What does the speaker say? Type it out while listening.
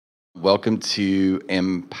Welcome to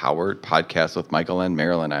Empowered Podcast with Michael and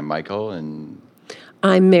Marilyn. I'm Michael, and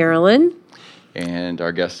I'm Marilyn. And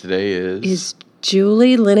our guest today is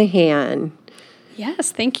Julie Linehan.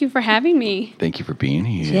 Yes, thank you for having me. Thank you for being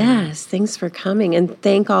here. Yes, thanks for coming, and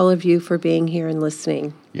thank all of you for being here and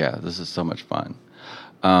listening. Yeah, this is so much fun.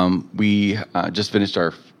 We just finished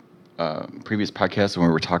our previous podcast when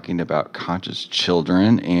we were talking about conscious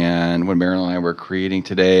children, and when Marilyn and I were creating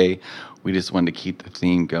today, we just wanted to keep the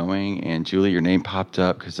theme going. And Julie, your name popped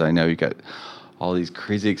up because I know you got all these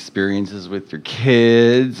crazy experiences with your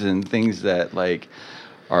kids and things that like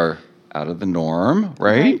are out of the norm,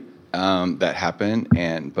 right? That happen,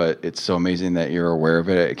 but it's so amazing that you're aware of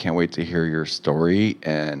it. I can't wait to hear your story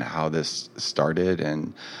and how this started,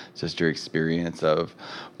 and just your experience of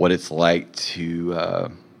what it's like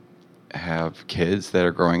to have kids that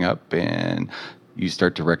are growing up, and you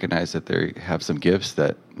start to recognize that they have some gifts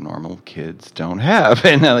that normal kids don't have,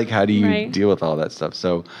 and like how do you deal with all that stuff?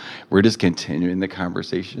 So we're just continuing the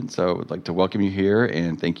conversation. So I'd like to welcome you here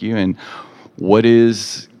and thank you. And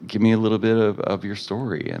give me a little bit of your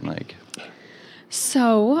story and like.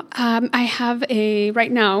 So I have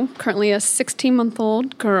right now, currently a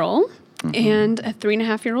 16-month-old girl and a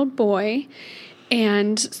 3.5-year-old boy.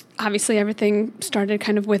 And obviously everything started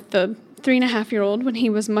kind of with the 3.5-year-old when he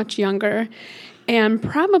was much younger. And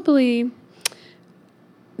probably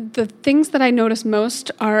the things that I notice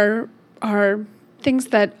most are things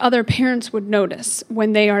that other parents would notice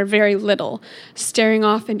when they are very little, staring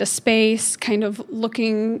off into space, kind of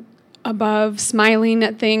looking above, smiling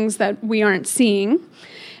at things that we aren't seeing.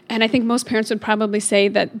 And I think most parents would probably say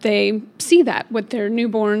that they see that with their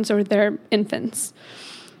newborns or their infants.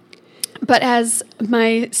 But as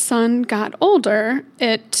my son got older,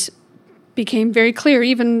 it became very clear,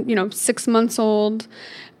 even 6 months old,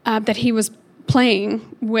 that he was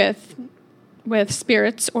playing with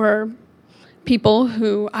spirits or people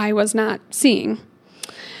who I was not seeing.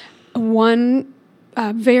 One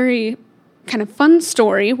very kind of fun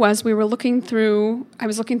story was I was looking through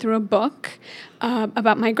a book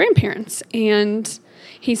about my grandparents, and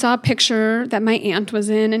he saw a picture that my aunt was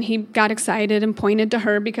in, and he got excited and pointed to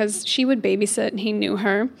her because she would babysit and he knew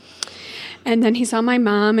her. And then he saw my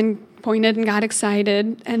mom and pointed and got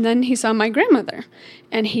excited. And then he saw my grandmother,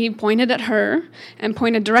 and he pointed at her and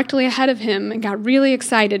pointed directly ahead of him and got really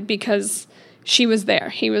excited because she was there.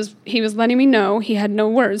 He was letting me know, he had no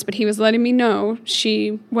words, but he was letting me know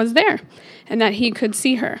she was there and that he could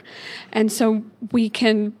see her. And so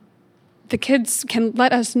the kids can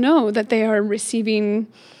let us know that they are receiving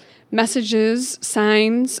messages,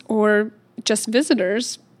 signs, or just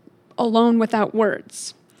visitors alone without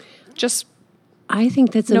words. I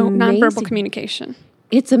think that's no amazing. Nonverbal communication.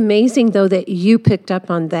 It's amazing, though, that you picked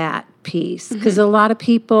up on that piece, because a lot of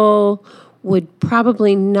people would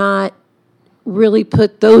probably not really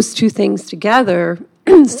put those two things together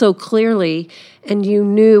so clearly, and you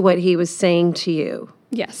knew what he was saying to you.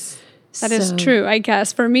 Yes, that is true, I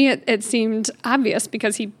guess. For me, it seemed obvious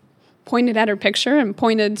because he pointed at her picture and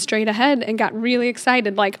pointed straight ahead and got really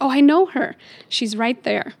excited, like, oh, I know her. She's right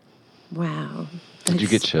there. Wow. Did you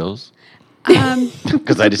get chills?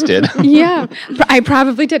 Because I just did. Yeah, I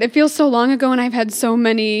probably did. It feels so long ago, and I've had so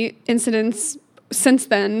many incidents since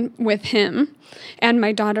then with him and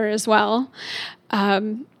my daughter as well.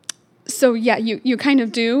 So yeah, you kind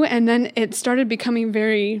of do, and then it started becoming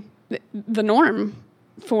very the norm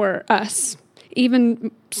for us. Even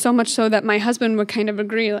so much so that my husband would kind of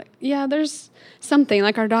agree, like, yeah, there's something.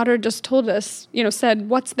 Like our daughter just told us, said,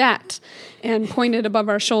 "What's that?" and pointed above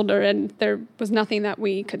our shoulder, and there was nothing that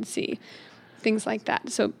we could see. Things like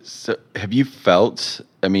that. So have you felt,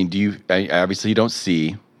 obviously you don't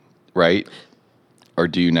see, right? Or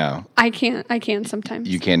do you now? I can sometimes.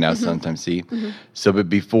 You can now sometimes see. So, but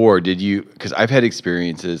before, did you, because I've had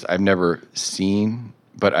experiences, I've never seen,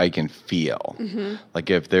 but I can feel.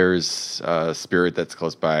 Like if there's a spirit that's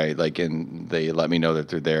close by, like, and they let me know that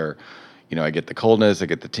they're there, I get the coldness, I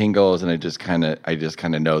get the tingles, and I just kind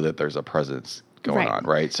of know that there's a presence going on,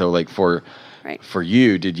 right? So like for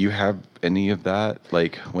you, did you have any of that,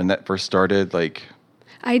 like when that first started? Like,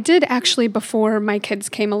 I did actually before my kids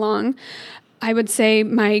came along. I would say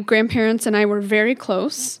my grandparents and I were very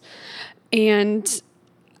close, and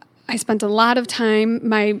I spent a lot of time.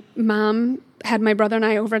 My mom had my brother and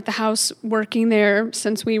I over at the house working there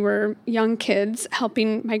since we were young kids,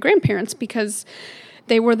 helping my grandparents because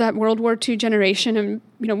they were that World War II generation, and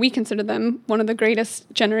we consider them one of the greatest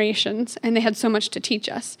generations, and they had so much to teach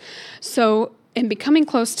us. So in becoming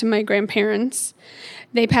close to my grandparents,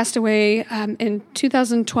 they passed away in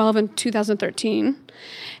 2012 and 2013,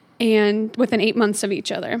 and within 8 months of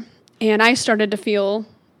each other. And I started to feel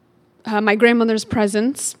my grandmother's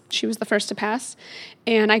presence. She was the first to pass,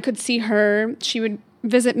 and I could see her. She would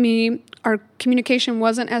visit me. Our communication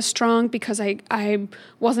wasn't as strong because I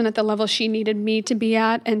wasn't at the level she needed me to be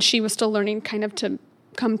at, and she was still learning kind of to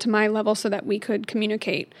come to my level so that we could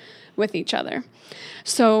communicate with each other.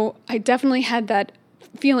 So I definitely had that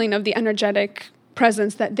feeling of the energetic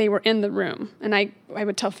presence that they were in the room. And I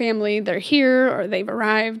would tell family they're here or they've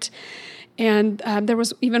arrived. And there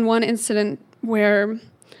was even one incident where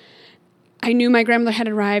I knew my grandmother had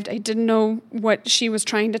arrived. I didn't know what she was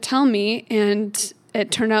trying to tell me. And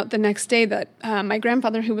it turned out the next day that my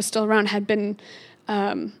grandfather, who was still around, had been,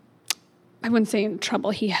 I wouldn't say in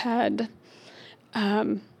trouble. He had,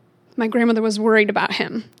 my grandmother was worried about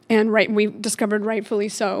him. And we discovered rightfully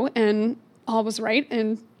so. And all was right.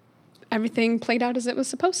 And everything played out as it was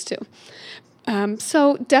supposed to.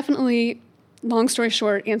 So definitely, long story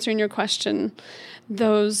short, answering your question,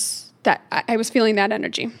 I was feeling that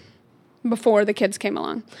energy before the kids came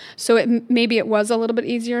along. So maybe it was a little bit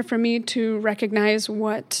easier for me to recognize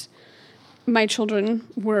what my children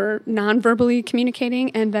were non-verbally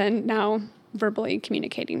communicating and then now verbally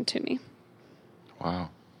communicating to me. Wow.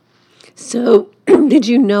 So did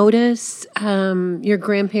you notice your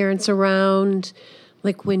grandparents around,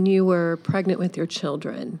 like when you were pregnant with your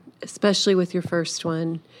children, especially with your first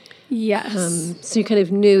one? Yes. So you kind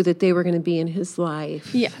of knew that they were going to be in his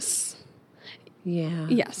life. Yes. Yeah.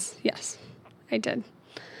 Yes, I did.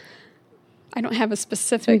 I don't have a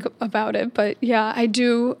specific about it, but yeah, I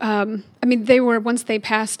do. Once they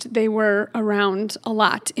passed, they were around a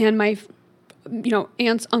lot. And my,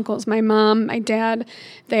 aunts, uncles, my mom, my dad,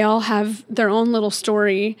 they all have their own little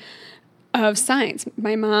story of signs.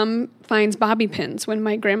 My mom finds bobby pins when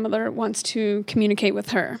my grandmother wants to communicate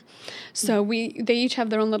with her. So they each have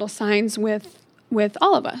their own little signs with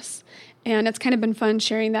all of us. And it's kind of been fun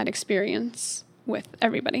sharing that experience with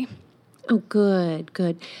everybody. Oh, good.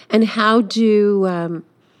 And how do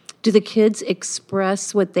the kids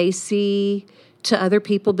express what they see to other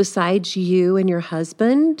people besides you and your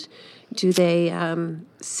husband? Do they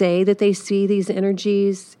say that they see these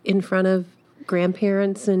energies in front of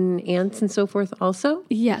grandparents and aunts and so forth also?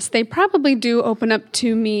 Yes, they probably do open up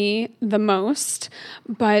to me the most,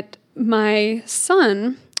 but my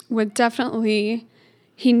son would definitely...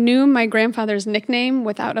 He knew my grandfather's nickname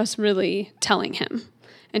without us really telling him.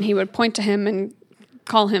 And he would point to him and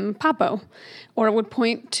call him Papo, or would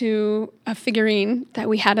point to a figurine that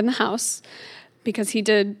we had in the house because he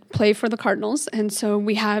did play for the Cardinals. And so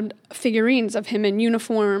we had figurines of him in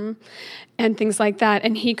uniform and things like that.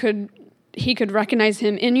 And he could recognize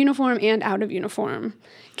him in uniform and out of uniform,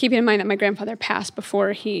 keeping in mind that my grandfather passed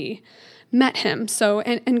before he met him. So,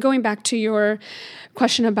 and going back to your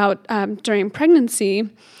question about during pregnancy,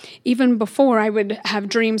 even before, I would have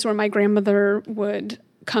dreams where my grandmother would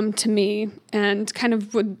come to me and kind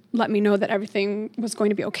of would let me know that everything was going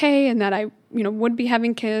to be okay and that I, would be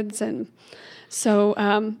having kids. And so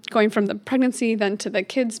going from the pregnancy then to the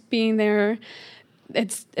kids being there,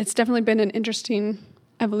 it's definitely been an interesting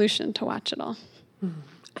evolution to watch it all. I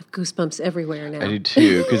have goosebumps everywhere now. I do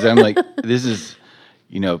too, because I'm like, this is...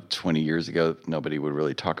 20 years ago, nobody would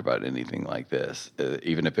really talk about anything like this,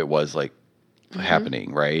 even if it was like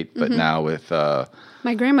happening, right? But now with...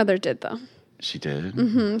 My grandmother did, though. She did?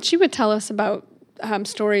 Mm-hmm. She would tell us about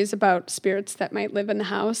stories about spirits that might live in the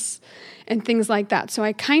house and things like that. So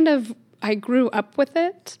I grew up with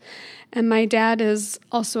it. And my dad is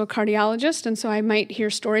also a cardiologist, and so I might hear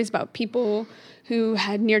stories about people who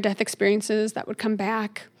had near-death experiences that would come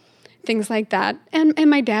back, things like that. And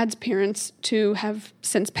my dad's parents, too, have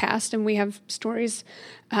since passed, and we have stories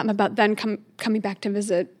about them coming back to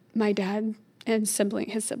visit my dad and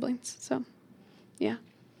his siblings. So, yeah.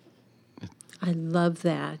 I love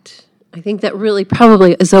that. I think that really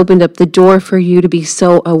probably has opened up the door for you to be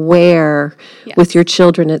so aware with your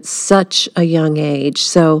children at such a young age.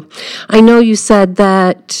 So I know you said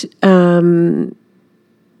that the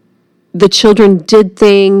children did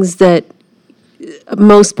things that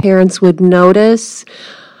most parents would notice.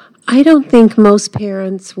 I don't think most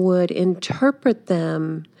parents would interpret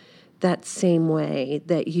them that same way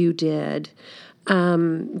that you did.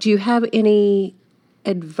 Do you have any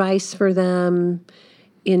advice for them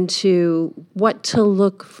into what to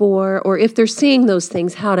look for, or if they're seeing those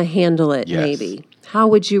things, how to handle it, maybe? How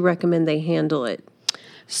would you recommend they handle it?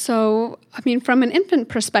 So, from an infant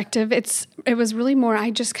perspective, it was really more,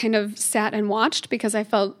 I just kind of sat and watched because I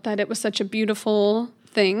felt that it was such a beautiful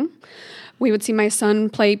thing. We would see my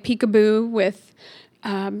son play peekaboo with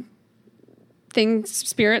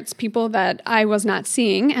spirits, people that I was not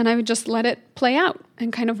seeing, and I would just let it play out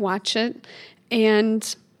and kind of watch it.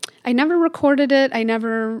 And I never recorded it. I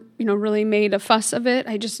never, really made a fuss of it.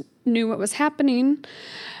 I just knew what was happening.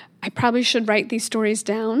 I probably should write these stories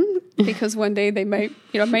down because one day they might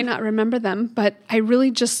not remember them, but I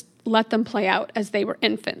really just let them play out as they were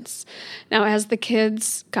infants. Now, as the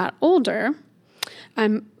kids got older,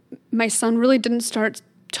 my son really didn't start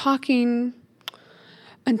talking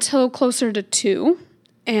until closer to 2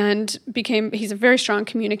 and he's a very strong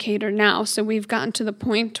communicator now. So we've gotten to the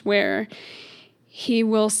point where he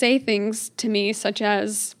will say things to me such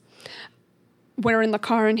as, we're in the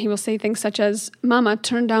car and he will say things such as, "Mama,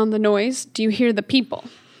 turn down the noise. Do you hear the people?"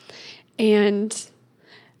 And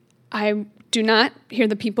I do not hear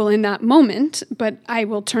the people in that moment, but I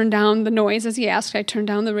will turn down the noise as he asked. I turn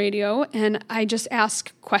down the radio and I just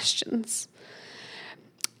ask questions,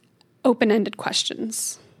 open-ended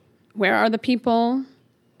questions. Where are the people?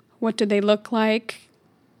 What do they look like?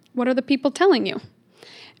 What are the people telling you?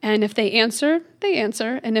 And if they answer, they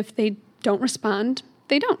answer. And if they don't respond,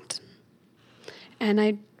 they don't. And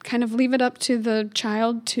I kind of leave it up to the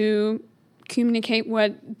child to communicate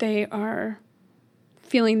what they are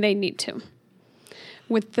feeling they need to.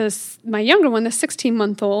 With my younger one, the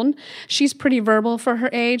 16-month-old, she's pretty verbal for her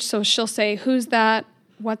age, so she'll say, "Who's that?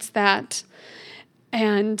 What's that?"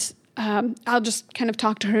 And I'll just kind of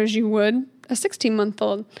talk to her as you would a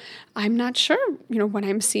 16-month-old. I'm not sure, what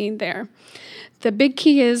I'm seeing there. The big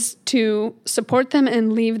key is to support them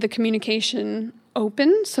and leave the communication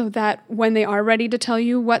open so that when they are ready to tell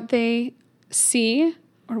you what they see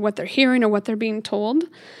or what they're hearing or what they're being told,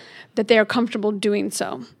 that they are comfortable doing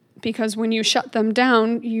so. Because when you shut them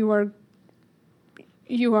down, you are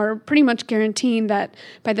pretty much guaranteeing that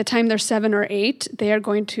by the time they're 7 or 8, they are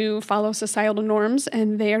going to follow societal norms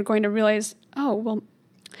and they are going to realize, oh, well,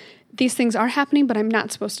 these things are happening, but I'm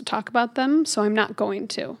not supposed to talk about them, so I'm not going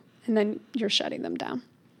to. And then you're shutting them down.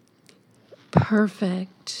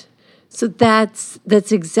 Perfect. So that's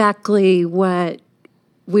exactly what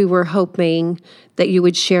we were hoping that you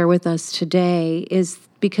would share with us today, is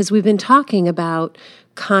because we've been talking about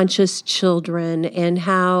conscious children and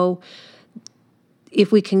how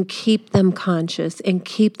if we can keep them conscious and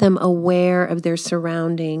keep them aware of their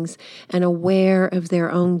surroundings and aware of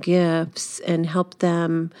their own gifts and help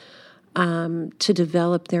them to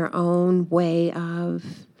develop their own way of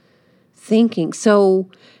thinking. So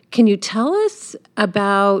can you tell us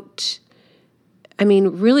about,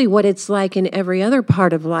 really what it's like in every other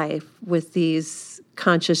part of life with these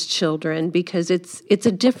conscious children? Because it's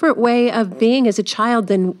a different way of being as a child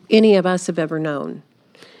than any of us have ever known.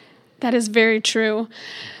 That is very true.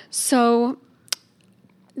 So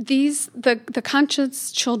the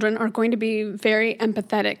conscious children are going to be very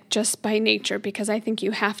empathetic just by nature, because I think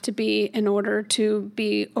you have to be in order to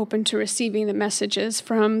be open to receiving the messages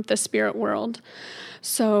from the spirit world.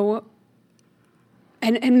 So,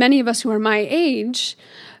 and many of us who are my age,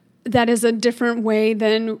 that is a different way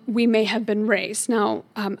than we may have been raised. Now,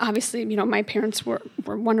 obviously, my parents were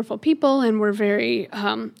wonderful people and were very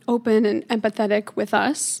open and empathetic with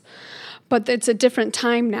us, but it's a different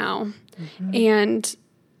time now. Mm-hmm. And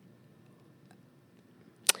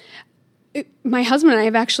my husband and I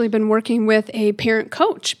have actually been working with a parent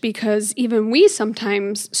coach, because even we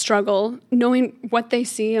sometimes struggle knowing what they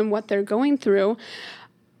see and what they're going through.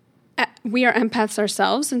 We are empaths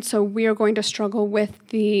ourselves, and so we are going to struggle with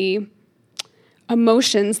the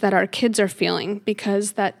emotions that our kids are feeling,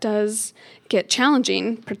 because that does get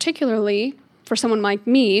challenging, particularly for someone like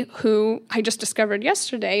me, who I just discovered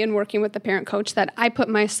yesterday in working with the parent coach that I put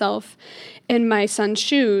myself in my son's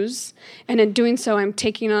shoes, and in doing so, I'm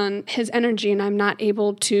taking on his energy, and I'm not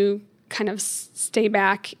able to kind of stay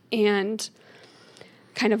back and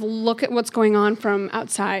kind of look at what's going on from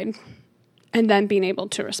outside and then being able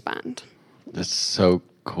to respond. That's so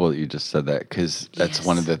cool that you just said that, because that's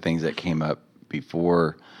one of the things that came up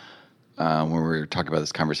before when we were talking about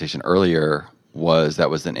this conversation earlier. Was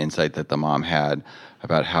an insight that the mom had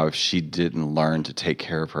about how if she didn't learn to take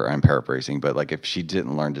care of her, I'm paraphrasing, but like if she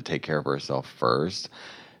didn't learn to take care of herself first,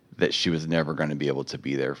 that she was never going to be able to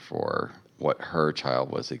be there for what her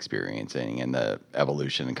child was experiencing and the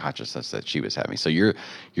evolution and consciousness that she was having. So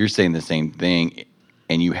you're saying the same thing,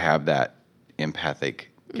 and you have that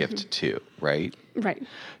empathic gift too, right? Right.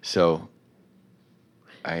 So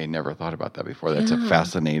I never thought about that before. That's a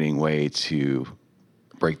fascinating way to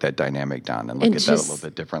break that dynamic down and look at that a little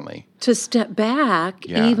bit differently. To step back,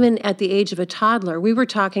 even at the age of a toddler. We were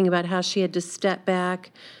talking about how she had to step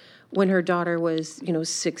back when her daughter was,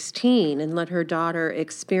 16, and let her daughter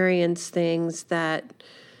experience things that,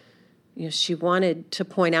 she wanted to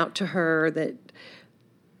point out to her that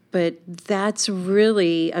But that's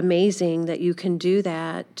really amazing that you can do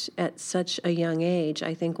that at such a young age.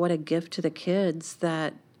 I think what a gift to the kids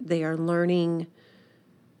that they are learning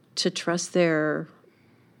to trust their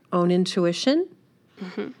own intuition.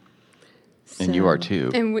 Mm-hmm. And you are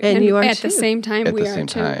too. And you are at too. the same time, At we the are same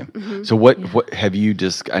too. time. Mm-hmm. So what have you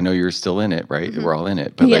I know you're still in it, right? We're all in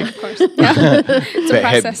it. But Yeah. Of course. Yeah. It's a but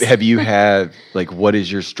process. have you had, like, what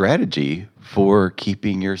is your strategy for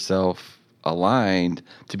keeping yourself aligned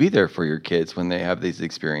to be there for your kids when they have these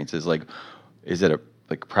experiences? Like, is it a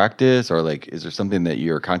practice, or like, is there something that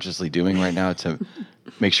you're consciously doing right now to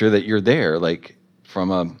make sure that you're there? Like,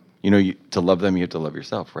 from a, to love them, you have to love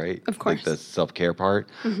yourself, right? Of course. Like the self-care part.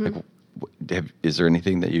 Mm-hmm. Like, is there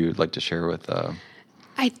anything that you'd like to share with?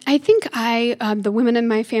 I think the women in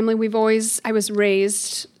my family, I was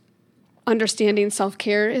raised understanding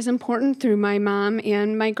self-care is important through my mom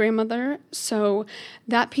and my grandmother. So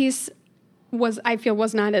that piece I feel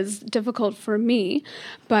was not as difficult for me.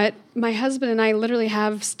 But my husband and I literally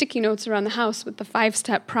have sticky notes around the house with the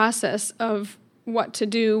 5-step process of what to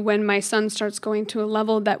do when my son starts going to a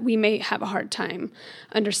level that we may have a hard time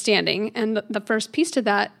understanding. And the first piece to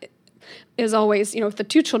that is always, if the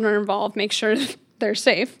 2 children are involved, make sure they're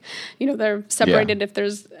safe. They're separated if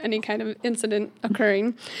there's any kind of incident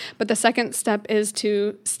occurring. But the second step is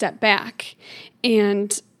to step back.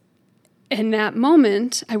 And in that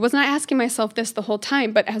moment, I was not asking myself this the whole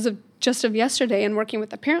time, but as of just of yesterday and working with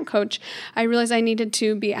the parent coach, I realized I needed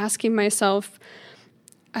to be asking myself,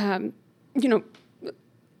 I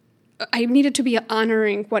needed to be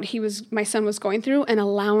honoring what my son was going through and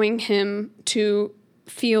allowing him to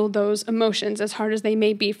feel those emotions, as hard as they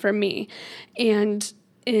may be for me. And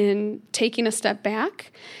in taking a step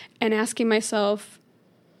back and asking myself,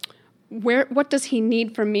 what does he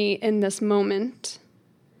need from me in this moment?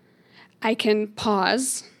 I can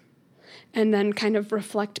pause and then kind of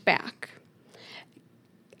reflect back.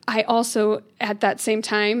 I also, at that same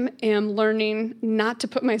time, am learning not to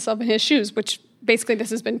put myself in his shoes, which basically this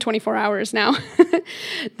has been 24 hours now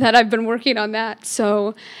that I've been working on that.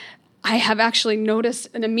 So I have actually noticed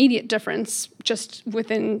an immediate difference just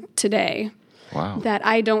within today. Wow. That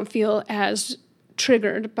I don't feel as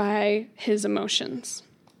triggered by his emotions.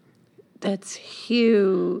 That's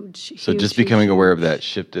huge. So just becoming aware of that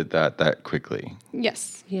shifted that quickly.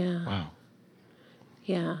 Yes. Yeah. Wow.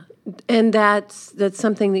 Yeah. And that's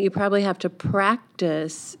something that you probably have to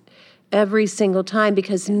practice every single time,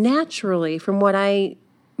 because naturally, from what I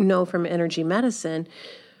know from energy medicine,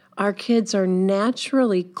 our kids are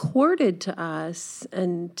naturally courted to us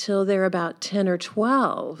until they're about 10 or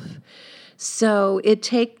 12. So it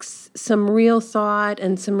takes some real thought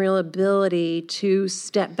and some real ability to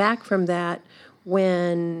step back from that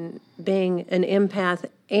when being an empath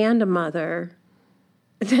and a mother,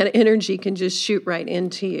 that energy can just shoot right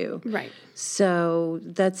into you. Right. So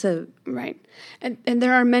that's Right. And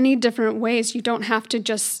there are many different ways. You don't have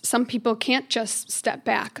to some people can't just step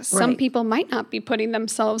back. Some people might not be putting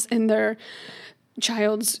themselves in their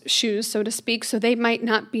child's shoes, so to speak, so they might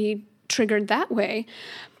not be triggered that way.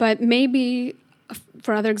 But maybe,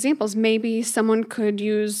 for other examples, maybe someone could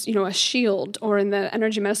use, a shield, or in the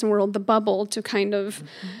energy medicine world, the bubble, to kind of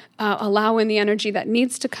allow in the energy that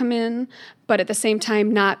needs to come in, but at the same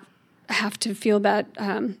time not have to feel that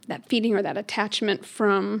feeding or that attachment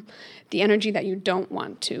from the energy that you don't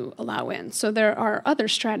want to allow in. So there are other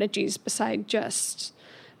strategies beside just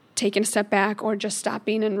taking a step back or just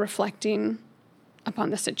stopping and reflecting upon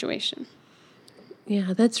the situation.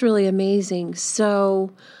 Yeah, that's really amazing.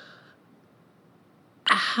 So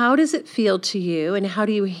how does it feel to you, and how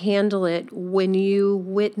do you handle it when you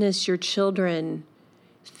witness your children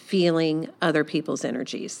feeling other people's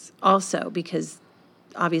energies also? Because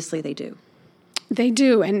obviously they do. They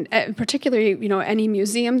do, and particularly, any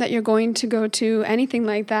museum that you're going to go to, anything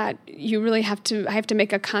like that, you really have to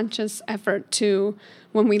make a conscious effort to,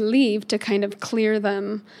 when we leave, to kind of clear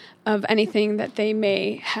them of anything that they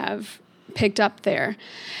may have picked up there.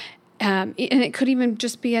 And it could even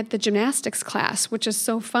just be at the gymnastics class, which is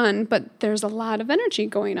so fun, but there's a lot of energy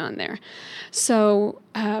going on there. So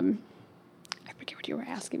I forget what you were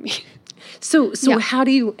asking me. So yeah. How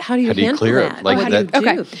do you handle clear it? that? Like what that? do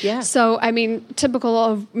you do? Okay. Yeah. So, typical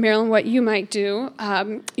of Marilyn, what you might do,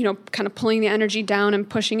 kind of pulling the energy down and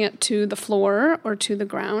pushing it to the floor or to the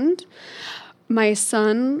ground. My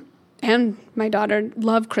son and my daughter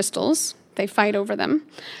love crystals. They fight over them.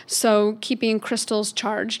 So keeping crystals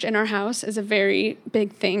charged in our house is a very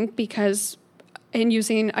big thing, because in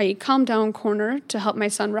using a calm down corner to help my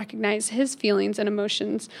son recognize his feelings and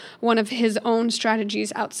emotions, one of his own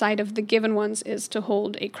strategies outside of the given ones is to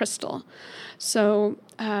hold a crystal. So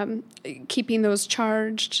keeping those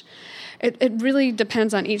charged, it really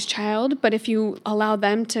depends on each child, but if you allow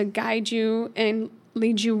them to guide you and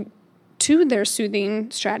lead you to their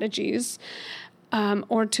soothing strategies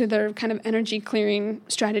or to their kind of energy clearing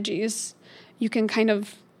strategies, you can kind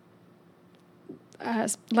of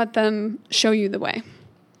let them show you the way.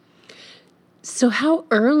 So how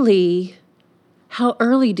early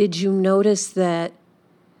did you notice that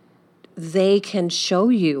they can show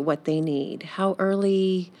you what they need? How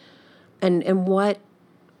early, and what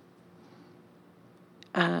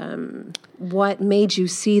made you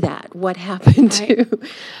see that? What happened to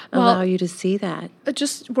allow you to see that?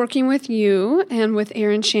 Just working with you and with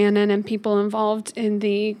Aaron Shannon and people involved in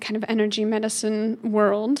the kind of energy medicine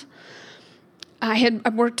world. I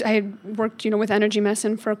had worked, with energy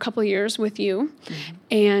medicine for a couple of years with you,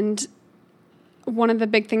 and one of the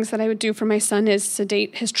big things that I would do for my son is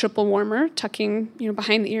sedate his triple warmer, tucking,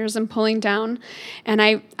 behind the ears and pulling down. And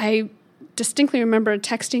I distinctly remember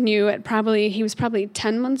texting you he was probably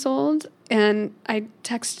 10 months old, and I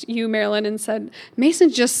text you, Marilyn, and said, Mason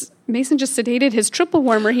just sedated his triple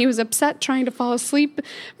warmer. He was upset trying to fall asleep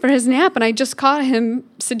for his nap, and I just caught him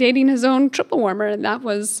sedating his own triple warmer, and that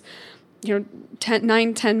was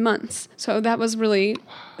 10 months. So that was really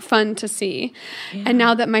fun to see. Yeah. And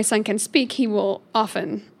now that my son can speak, he will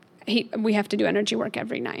often, we have to do energy work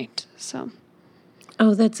every night. So.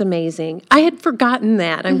 Oh, that's amazing. I had forgotten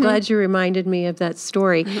that. I'm glad you reminded me of that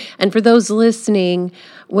story. And for those listening,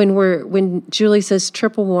 when Julie says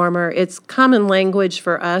triple warmer, it's common language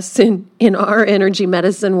for us in our energy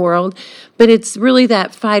medicine world, but it's really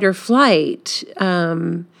that fight or flight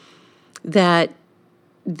that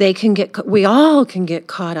we all can get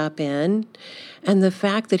caught up in, and the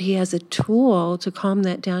fact that he has a tool to calm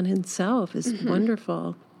that down himself is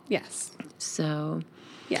wonderful. Yes. So.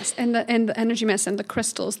 Yes, and the energy medicine, the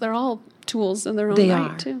crystals, they're all tools in their own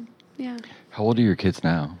right too. Yeah. How old are your kids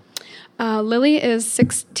now? Lily is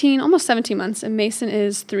 16, almost 17 months, and Mason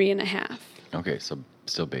is 3.5. Okay, so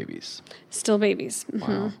still babies. Still babies.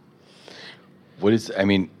 Mm-hmm. Wow.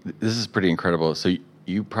 This is pretty incredible. So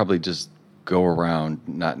you probably just go around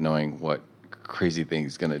not knowing what crazy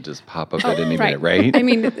thing's going to just pop up at any minute, right?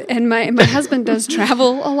 And my husband does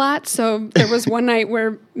travel a lot, so there was one night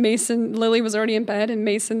where Lily was already in bed, and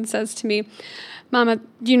Mason says to me, Mama,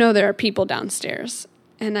 there are people downstairs?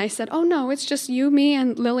 And I said, oh, no, it's just you, me,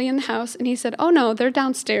 and Lily in the house. And he said, oh, no, they're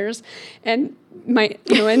downstairs. And my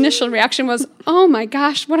initial reaction was, oh, my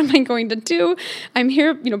gosh, what am I going to do? I'm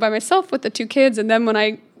here, by myself with the 2 kids. And then when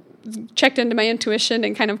I checked into my intuition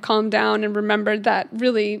and kind of calmed down and remembered that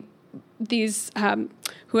really these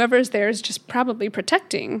whoever is there is just probably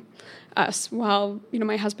protecting us while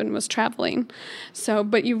my husband was traveling. So,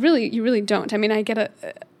 but you really don't.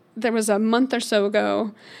 There was a month or so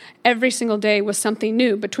ago, every single day was something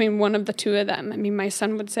new between one of the 2 of them. My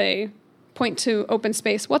son would say, point to open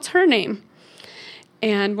space, what's her name?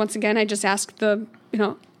 And once again, I just asked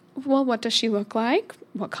what does she look like?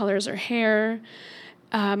 What color is her hair?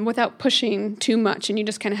 Without pushing too much, and you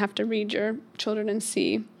just kind of have to read your children and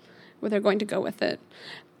see where they're going to go with it.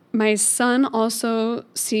 My son also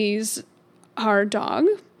sees our dog,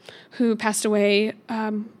 who passed away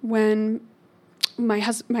when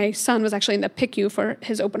my son was actually in the PICU for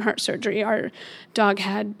his open heart surgery. Our dog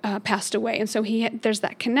had passed away, and so there's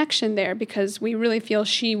that connection there because we really feel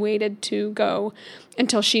she waited to go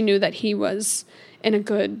until she knew that he was in a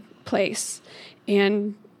good place,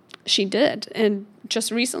 and she did. And just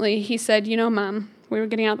recently, he said, Mom, we were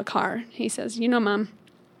getting out of the car. He says, Mom,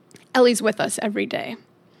 Ellie's with us every day.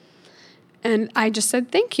 And I just said,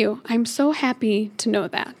 thank you. I'm so happy to know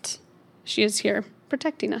that she is here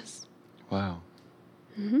protecting us. Wow.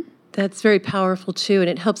 Mm-hmm. That's very powerful, too. And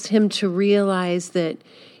it helps him to realize that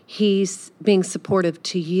he's being supportive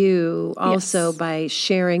to you also by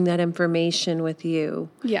sharing that information with you.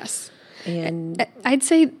 Yes. And I'd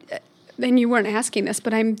say, and you weren't asking this,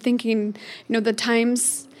 but I'm thinking, the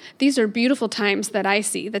times, these are beautiful times that I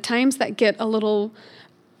see. The times that get a little,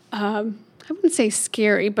 I wouldn't say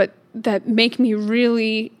scary, but that make me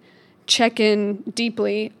really check in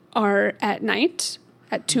deeply are at night,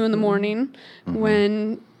 at 2 a.m,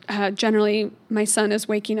 when generally my son is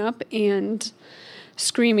waking up and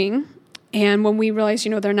screaming. And when we realize,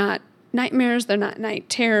 they're not nightmares, they're not night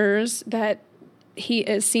terrors, that he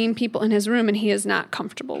is seeing people in his room and he is not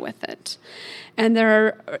comfortable with it. And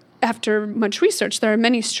after much research, there are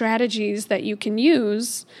many strategies that you can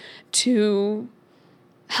use to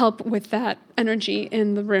help with that energy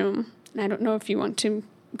in the room. And I don't know if you want to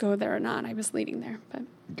go there or not. I was leading there, but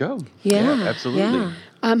Go. Yeah, absolutely.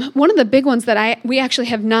 yeah. one of the big ones that we actually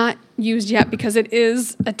have not used yet because it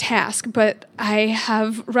is a task, but I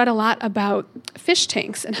have read a lot about fish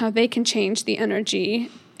tanks and how they can change the energy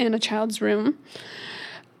in a child's room.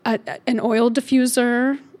 An oil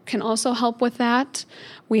diffuser can also help with that.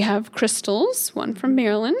 We have crystals, one from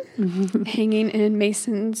Maryland, hanging in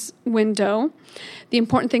Mason's window. The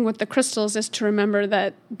important thing with the crystals is to remember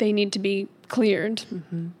that they need to be cleared.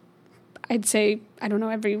 I'd say, I don't know,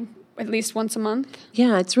 at least once a month.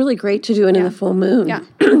 Yeah, it's really great to do it in the full moon.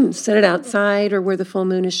 Yeah. Set it outside or where the full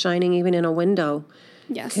moon is shining, even in a window.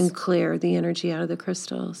 Yes. Can clear the energy out of the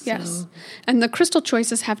crystals. So. Yes. And the crystal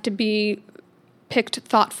choices have to be picked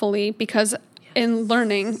thoughtfully because in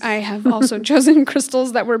learning, I have also chosen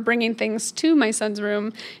crystals that were bringing things to my son's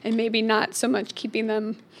room and maybe not so much keeping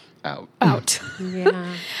them out.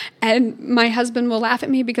 Yeah. And my husband will laugh at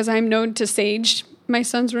me because I'm known to sage my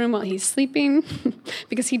son's room while he's sleeping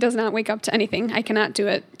because he does not wake up to anything. I cannot do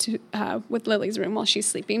it with Lily's room while she's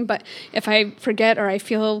sleeping. But if I forget or I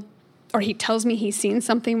feel or he tells me he's seen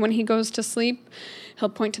something when he goes to sleep, he'll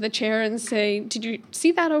point to the chair and say, "Did you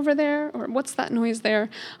see that over there?" Or "What's that noise there?"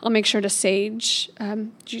 I'll make sure to sage,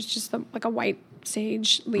 use just like a white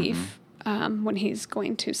sage leaf when he's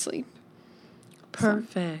going to sleep.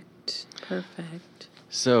 Perfect.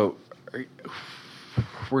 So,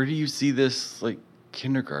 where do you see this, like,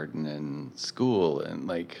 kindergarten and school? And,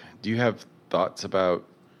 like, do you have thoughts about,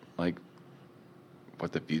 like,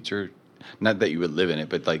 what the future, not that you would live in it,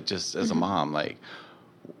 but, like, just as a mom, like,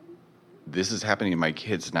 this is happening to my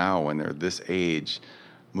kids now when they're this age,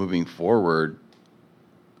 moving forward,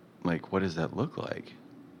 like, what does that look like?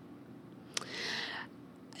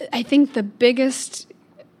 I think the biggest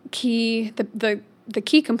key, the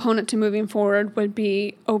key component to moving forward would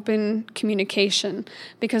be open communication,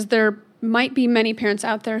 because there might be many parents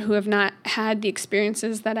out there who have not had the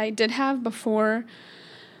experiences that I did have before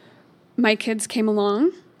my kids came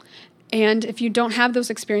along. And if you don't have those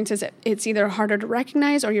experiences, it's either harder to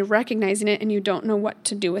recognize or you're recognizing it and you don't know what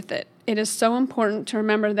to do with it. It is so important to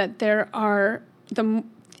remember that there are, the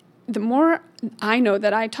more I know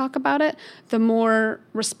that I talk about it, the more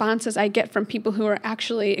responses I get from people who are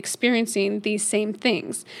actually experiencing these same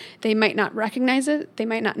things. They might not recognize it, they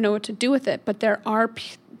might not know what to do with it, but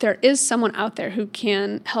there is someone out there who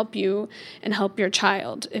can help you and help your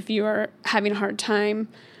child if you are having a hard time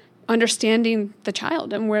understanding the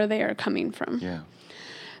child and where they are coming from. Yeah.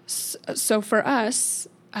 So for us,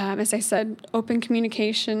 as I said, open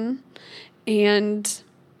communication and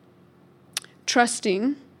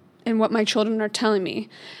trusting in what my children are telling me.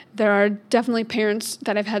 There are definitely parents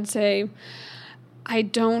that I've had say, how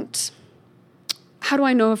do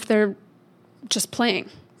I know if they're just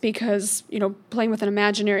playing? Because, playing with an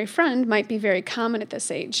imaginary friend might be very common at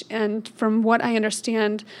this age. And from what I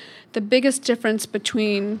understand, the biggest difference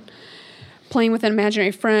between playing with an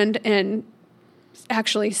imaginary friend and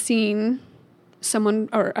actually seeing someone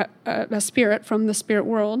or a spirit from the spirit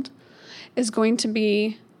world is going to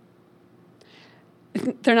be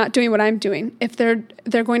they're not doing what I'm doing. If they're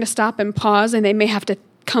going to stop and pause, and they may have to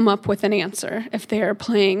come up with an answer if they are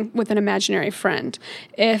playing with an imaginary friend.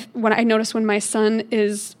 What I notice when my son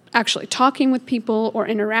is actually talking with people or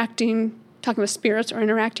talking with spirits or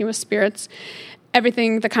interacting with spirits,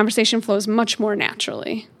 the conversation flows much more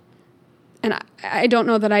naturally. And I don't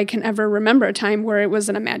know that I can ever remember a time where it was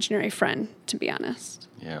an imaginary friend, to be honest.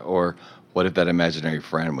 Yeah, or what if that imaginary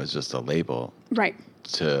friend was just a label? Right.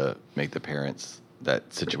 To make the parents,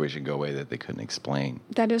 that situation go away that they couldn't explain.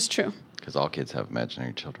 That is true. Because all kids have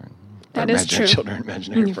imaginary children. That is true.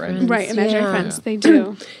 Imaginary friends. Right, imaginary friends. They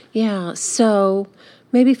do. Yeah, so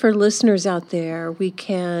maybe for listeners out there, we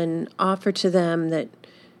can offer to them that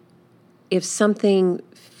if something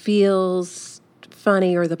feels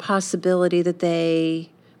funny or the possibility that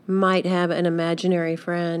they might have an imaginary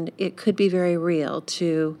friend, it could be very real.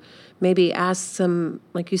 To maybe ask some,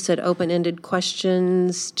 like you said, open-ended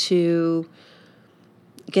questions to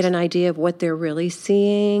get an idea of what they're really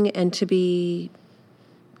seeing, and to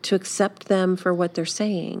accept them for what they're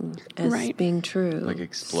saying as being true. Like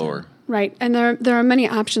explore. So, right. And there are many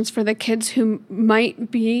options for the kids who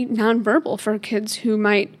might be nonverbal, for kids who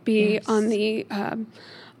might be on the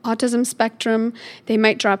autism spectrum. They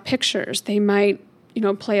might draw pictures. They might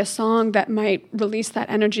play a song that might release that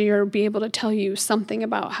energy or be able to tell you something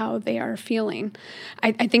about how they are feeling.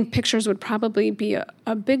 I think pictures would probably be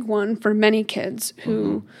a big one for many kids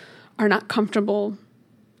who are not comfortable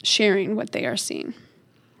sharing what they are seeing.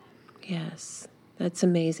 Yes, that's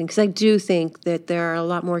amazing. Because I do think that there are a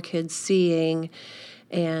lot more kids seeing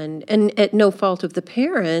And at no fault of the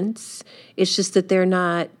parents, it's just that they're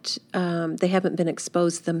not, they haven't been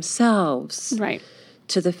exposed themselves Right.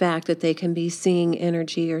 to the fact that they can be seeing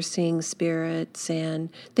energy or seeing spirits, and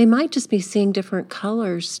they might just be seeing different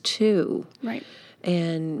colors too. Right.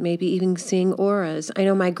 And maybe even seeing auras. I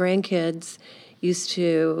know my grandkids used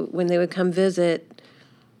to, when they would come visit,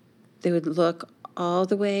 they would look all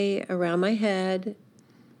the way around my head,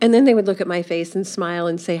 and then they would look at my face and smile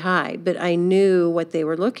and say hi. But I knew what they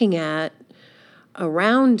were looking at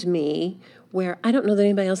around me, where I don't know that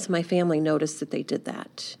anybody else in my family noticed that they did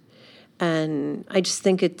that. And I just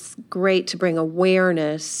think it's great to bring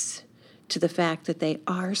awareness to the fact that they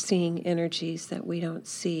are seeing energies that we don't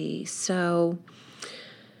see. So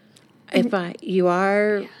you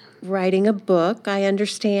are writing a book, I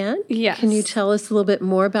understand. Yes. Can you tell us a little bit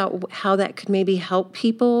more about how that could maybe help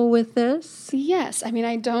people with this? Yes. I mean,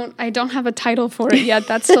 I don't have a title for it yet.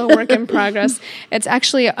 That's still a work in progress. It's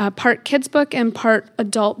actually a part kids book and part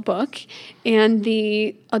adult book. And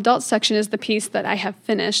the adult section is the piece that I have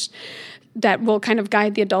finished that will kind of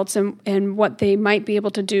guide the adults in what they might be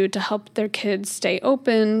able to do to help their kids stay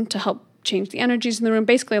open, to help change the energies in the room,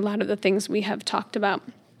 basically a lot of the things we have talked about.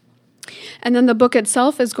 And then the book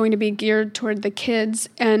itself is going to be geared toward the kids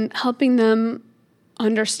and helping them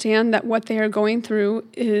understand that what they are going through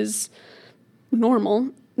is normal,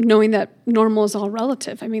 knowing that normal is all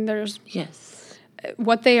relative. I mean, Yes.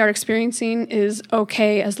 what they are experiencing is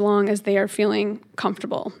okay as long as they are feeling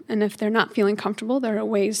comfortable. And if they're not feeling comfortable, there are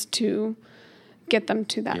ways to get them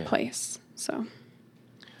to that place. So.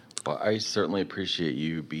 Well, I certainly appreciate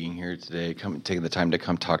you being here today, taking the time to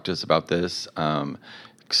come talk to us about this.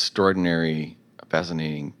 Extraordinary,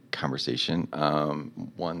 fascinating conversation.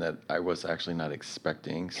 One that I was actually not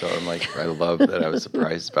expecting. So I love that I was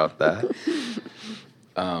surprised about that.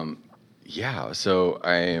 So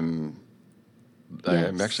I'm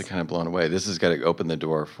actually kind of blown away. This has got to open the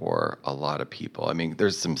door for a lot of people. I mean,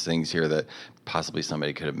 there's some things here that possibly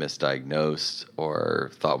somebody could have misdiagnosed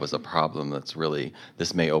or thought was a problem.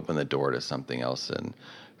 This may open the door to something else and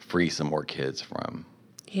free some more kids from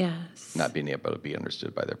not being able to be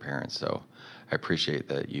understood by their parents. So I appreciate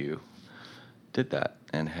that you did that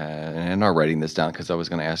and are writing this down, because I was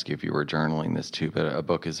going to ask you if you were journaling this too, but a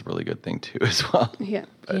book is a really good thing too as well. Yeah.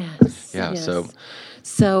 Yes.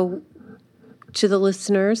 So to the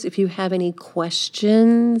listeners, if you have any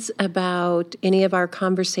questions about any of our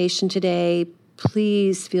conversation today,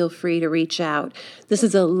 please feel free to reach out. This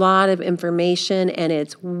is a lot of information, and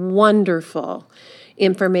it's wonderful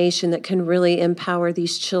information that can really empower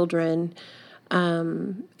these children.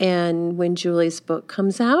 And when Julie's book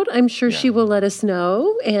comes out, I'm sure she will let us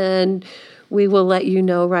know, and we will let you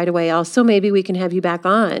know right away. Also, maybe we can have you back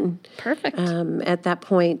on. Perfect. At that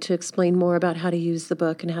point to explain more about how to use the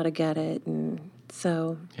book and how to get it. And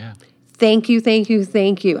so thank you.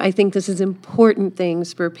 I think this is important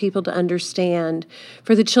things for people to understand,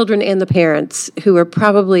 for the children and the parents who are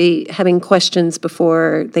probably having questions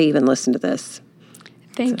before they even listen to this.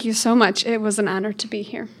 Thank you so much. It was an honor to be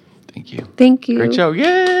here. Thank you. Thank you. Great show.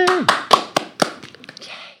 Yay!